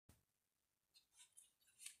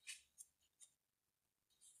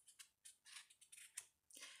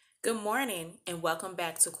Good morning and welcome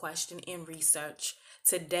back to Question and Research.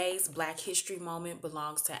 Today's Black History moment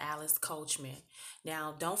belongs to Alice Coachman.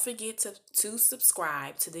 Now, don't forget to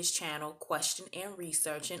subscribe to this channel, Question and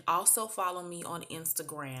Research, and also follow me on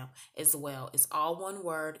Instagram as well. It's all one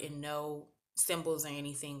word and no symbols or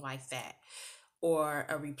anything like that, or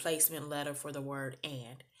a replacement letter for the word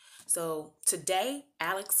and. So today,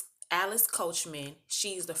 Alice Coachman,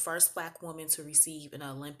 she's the first Black woman to receive an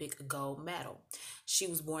Olympic gold medal. She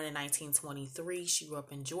was born in 1923. She grew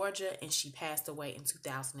up in Georgia and she passed away in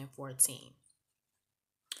 2014.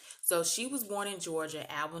 So she was born in Georgia,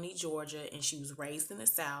 Albany, Georgia, and she was raised in the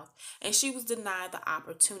South. And she was denied the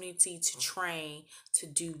opportunity to train to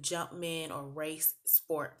do jumpmen or race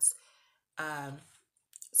sports. Um,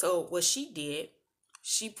 so what she did,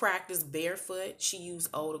 she practiced barefoot. She used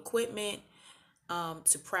old equipment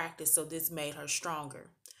to practice, so this made her stronger.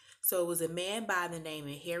 So it was a man by the name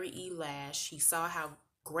of Harry E. Lash. He saw how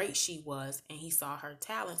great she was, and he saw her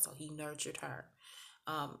talent, so he nurtured her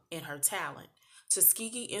in her talent.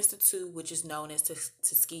 Tuskegee Institute, which is known as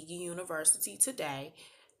Tuskegee University today,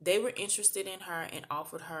 they were interested in her and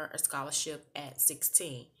offered her a scholarship at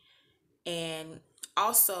 16. And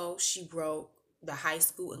also, she broke the high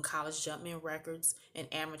school and college jumping records and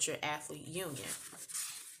amateur athlete union.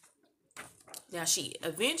 Now she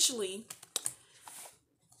eventually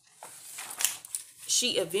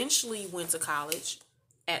went to college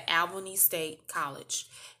at Albany State College,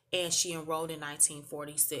 and she enrolled in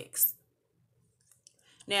 1946.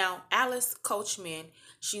 Now, Alice Coachman,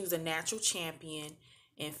 she was a natural champion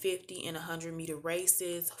in 50 and 100-meter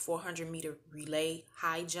races, 400-meter relay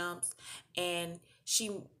high jumps, and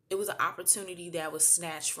it was an opportunity that was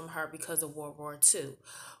snatched from her because of World War II.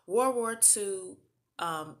 World War II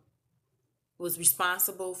was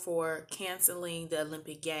responsible for canceling the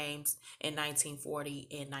Olympic Games in 1940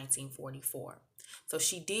 and 1944. So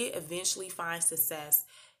she did eventually find success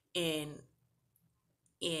in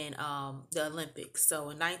the Olympics.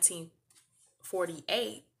 So in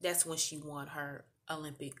 1948, that's when she won her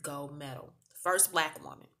Olympic gold medal, first Black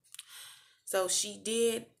woman. So she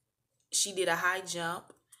did a high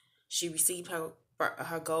jump. She received her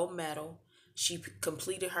gold medal. She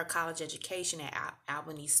completed her college education at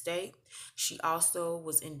Albany State. She also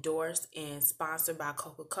was endorsed and sponsored by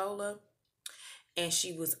Coca-Cola. And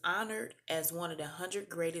she was honored as one of the 100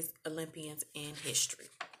 greatest Olympians in history.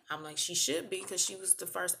 I'm like, she should be, because she was the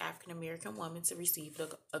first African American woman to receive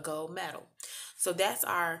a gold medal. So that's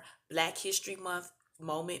our Black History Month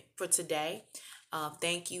moment for today.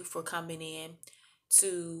 Thank you for coming in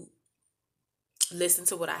to listen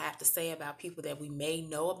to what I have to say about people that we may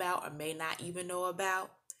know about or may not even know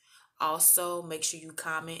about. Also, make sure you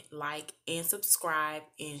comment, like, and subscribe,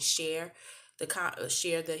 and share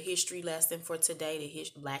the history lesson for today,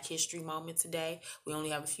 the Black History moment today. We only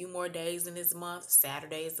have a few more days in this month.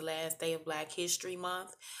 Saturday is the last day of Black History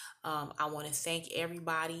Month. I want to thank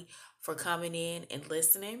everybody for coming in and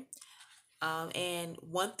listening. And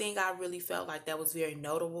one thing I really felt like that was very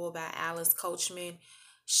notable about Alice Coachman,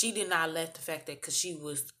 she did not let the fact that because she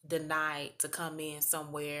was denied to come in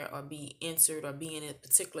somewhere or be entered or be in a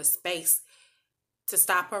particular space to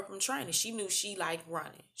stop her from training. She knew she liked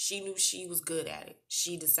running. She knew she was good at it.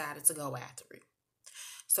 She decided to go after it.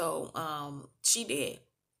 So she did.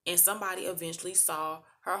 And somebody eventually saw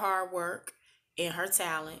her hard work and her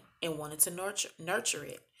talent and wanted to nurture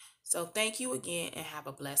it. So thank you again and have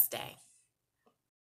a blessed day.